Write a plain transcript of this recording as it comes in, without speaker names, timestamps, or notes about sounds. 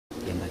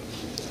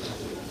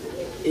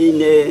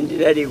ine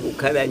ndilali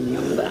kukhala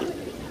nyumba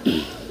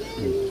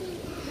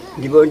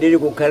ndipo ndili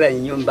kukhala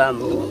nyumba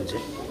mmoja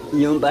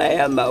nyumba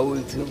ya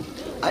mauzu.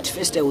 At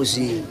first I was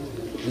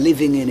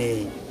living in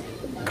a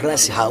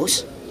grass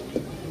house.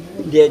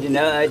 Ndiye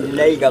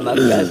ndinaika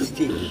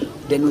maplastic.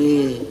 Then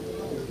we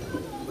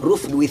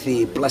roofed with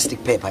the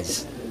plastic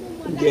papers.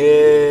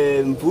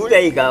 Mvula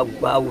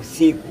ikagwa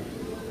usiku.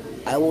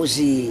 I was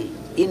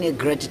in a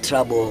great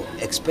trouble,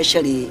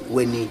 especially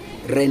when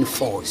rain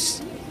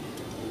falls.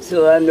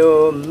 So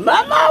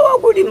mama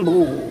wakuli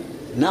mbugu.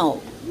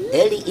 Now,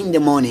 early in the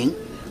morning,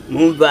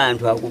 mumva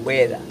anthu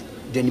akubwera.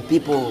 Then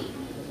people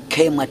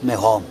came at my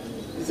home.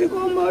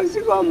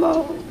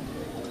 Sikoma.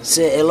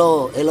 Say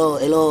hello.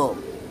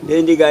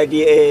 Then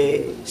ndikati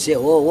say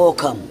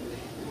welcome.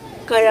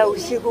 Kaya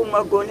usiku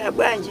mwagona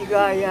bwanji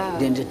kaya.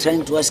 Then they're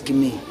trying to ask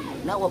me,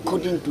 now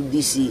according to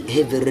this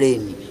heavy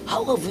rain,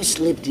 how have you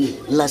slept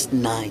last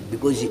night?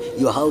 Because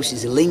your house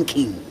is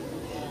linking.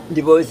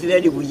 Then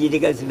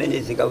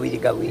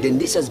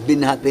this has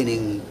been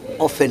happening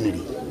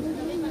oftenly.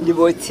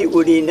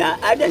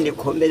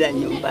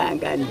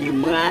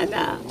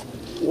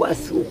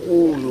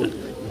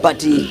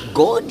 But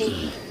God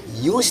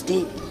used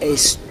a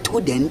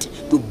student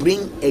to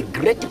bring a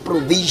great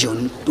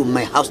provision to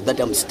my house that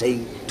I'm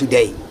staying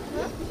today.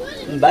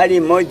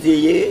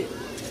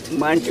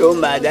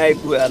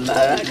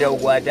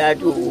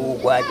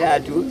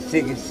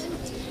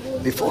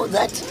 Before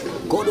that,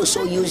 God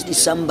also used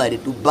somebody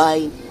to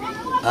buy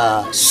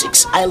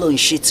 6 iron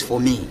sheets for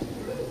me.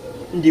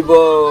 Then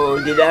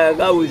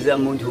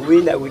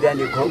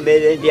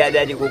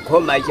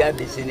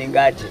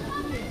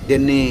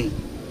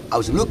I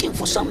was looking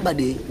for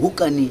somebody who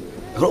can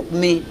help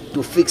me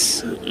to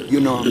fix,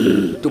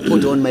 to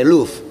put on my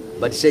roof.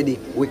 But said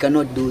we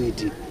cannot do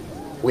it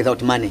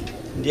without money.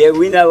 Then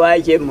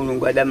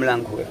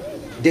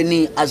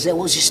as I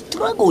was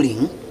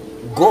struggling,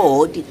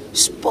 God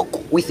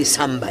spoke with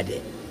somebody.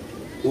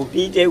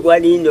 He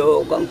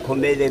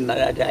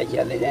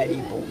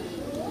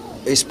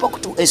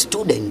spoke to a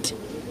student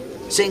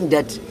saying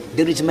that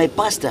there is my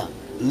pastor,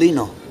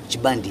 Lino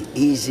Chibandi.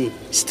 He is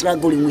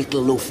struggling with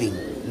roofing.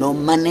 No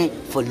money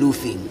for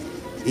roofing.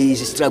 He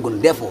is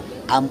struggling. Therefore,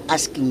 I'm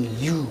asking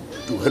you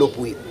to help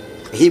with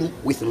him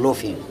with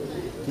roofing.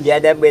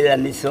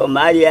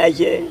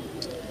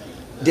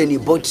 Then he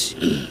bought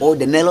all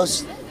the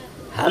nails,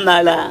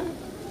 the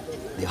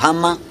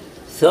hammer,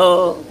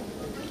 so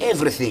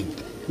everything.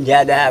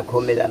 Then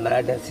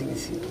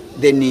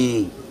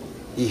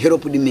he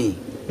helped me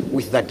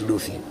with that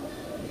roofing.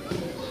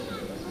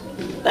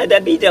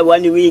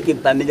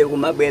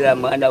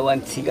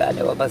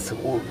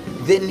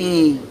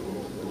 Then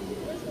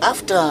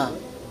after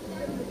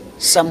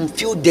some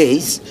few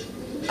days,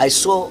 I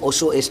saw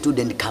also a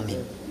student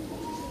coming.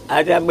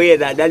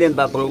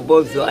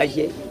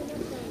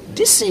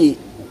 This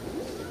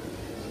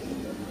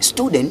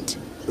student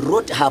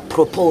wrote her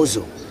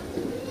proposal.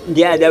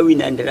 Then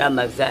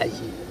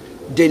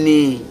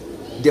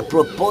the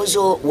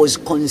proposal was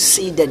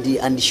considered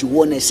and she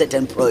won a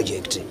certain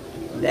project.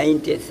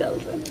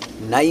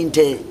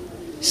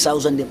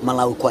 90,000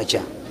 Malawi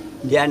kwacha.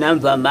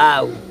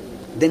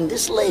 Then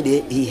this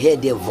lady, he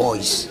heard a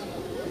voice.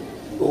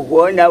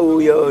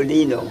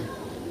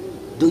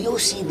 Do you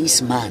see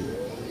this man?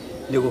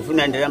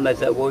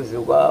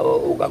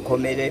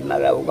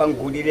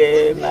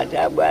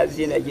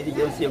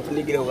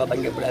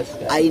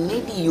 I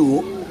need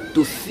you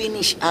to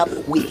finish up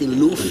with the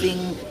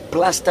roofing,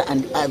 plaster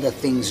and other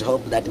things.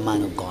 Help that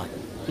man of God.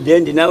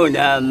 Then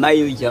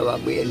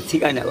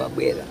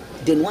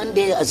one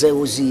day as I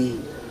was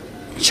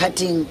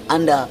chatting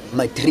under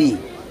my tree,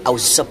 I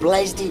was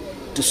surprised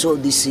to saw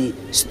this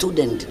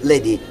student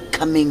lady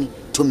coming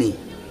to me.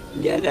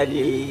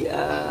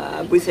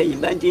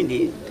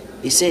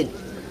 He said,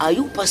 are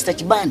you Pastor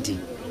Chibanti?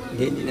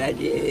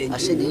 I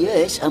said,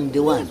 yes, I'm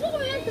the one.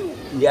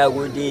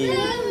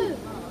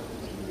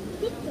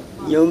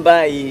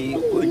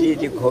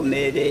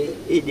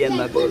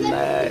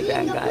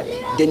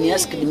 Then he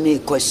asked me a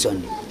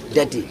question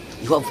that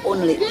you have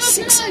only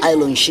 6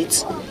 iron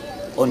sheets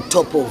on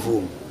top of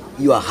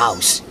your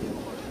house.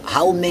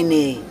 How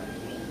many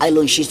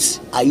iron sheets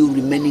are you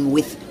remaining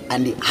with,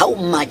 and how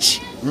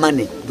much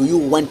money do you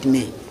want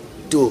me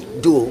to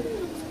do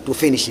to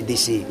finish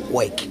this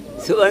work?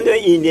 So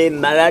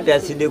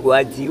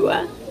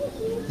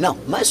now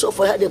myself,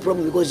 I had a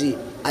problem because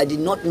I did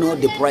not know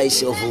the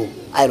price of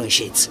iron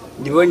sheets.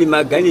 And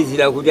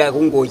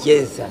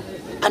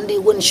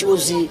when she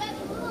was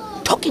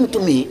talking to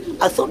me,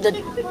 I thought that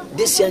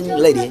this young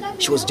lady,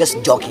 she was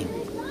just joking.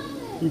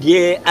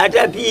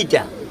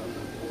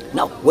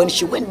 Now when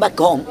she went back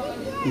home,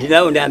 then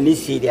I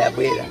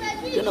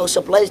was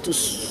surprised to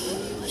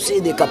see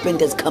the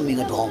carpenters coming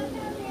at home.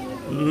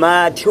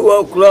 2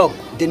 o'clock.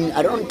 Then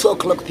around 2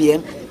 o'clock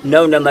p.m.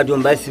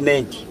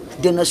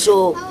 Then I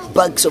saw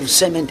bags of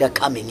cement are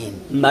coming in.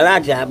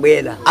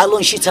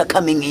 Iron sheets are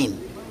coming in.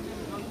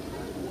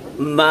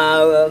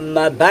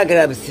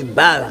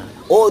 Bala.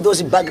 All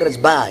those baggers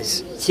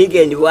bars.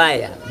 Chicken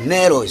wire.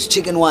 Narrows,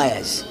 chicken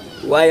wires.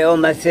 waya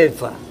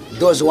omasefa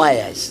those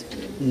wires,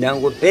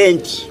 nango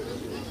penti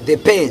the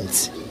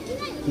pains,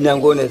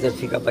 nangona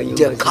zafika pa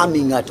they're nyumba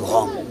coming at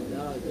home.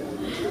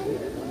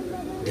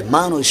 The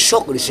man was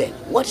shocked. He said,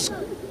 what is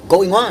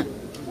going on?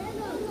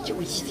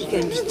 chikuchitika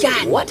ndi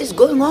chani What is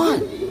going on?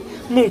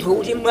 munthu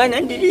kuti mwana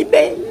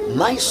ndilibe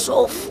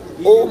Myself,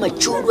 all my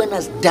children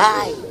has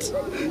died.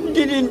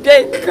 ndili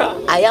ndekha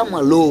I am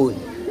alone.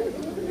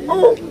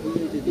 oh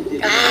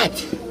God.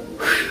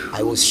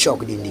 I was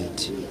shocked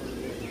indeed.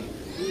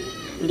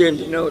 ndiye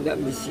ndinaona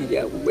misiri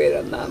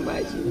yakubwera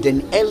mamaji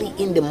Then early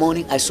in the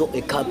morning, I saw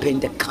a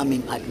carpenter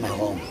coming at my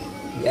home.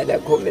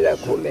 yadakhomera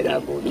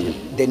kuti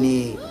Then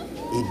he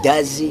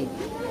does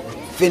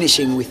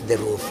finishing with the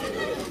roof.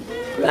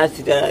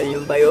 plasitala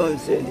nyumba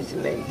yonse ndi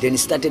simenti Then he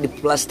started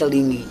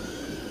plastering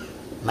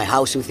my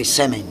house with the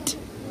cement.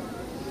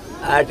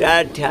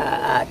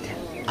 ata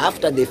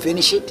After they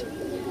finish it,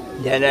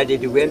 ndanati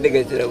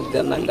tikuyembekezera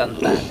kudzamanga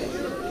mpanda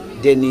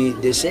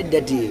then they said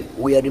that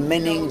we are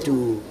remaining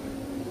to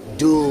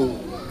do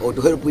or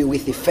to help you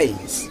with the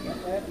fence.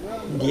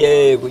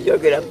 ndiye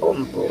kuchokera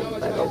pompo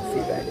mpaka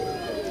kufika lero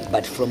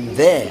But from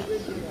there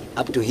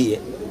up to here,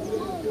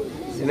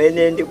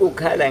 zimene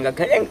ndikukhala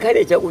ngakhale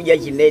nkhale chakudya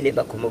chimene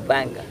pakhomo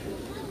panga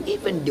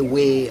even the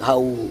way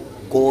how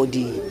God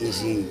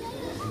is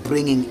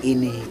bringing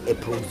in a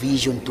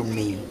provision to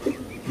me.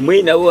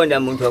 mwina uona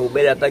munthu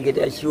akubwera paketi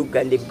ya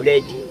sugar ndi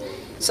bread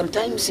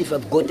Sometimes if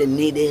I've got a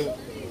need,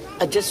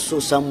 I just saw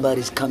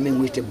somebody's coming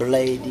with a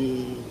bread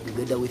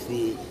together with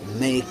the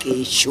milk,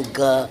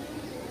 sugar,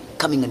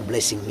 coming and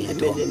blessing me at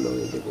zimene home.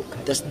 moyo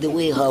ndikukhala That's the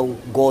way how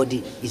God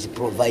is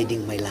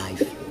providing my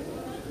life.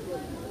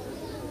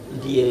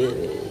 ndiye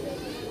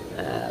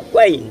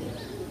kwa ine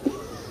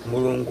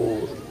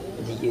mulungu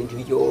ndi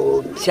chinthu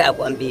chopsa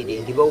kwambiri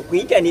ndipo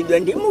kuyitanidwa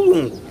ndi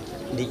mulungu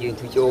ndi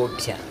chinthu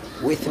chopsa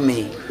With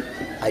me,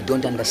 I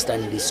don't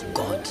understand this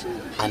God.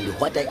 And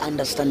what I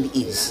understand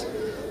is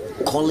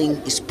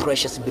calling is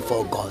precious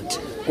before God.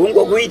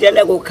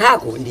 kungokuyitana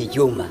kukhako ndi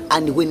chuma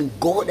And when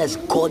God has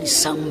called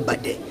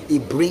somebody, He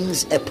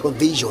brings a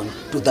provision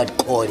to that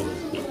calling.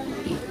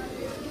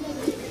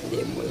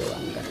 ndiye moyo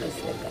wanga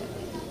pasakale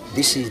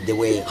This is the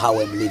way how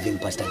I'm living,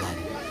 Pastor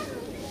Gary.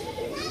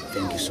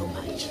 Thank you so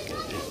much.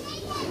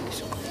 Thank you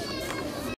so much.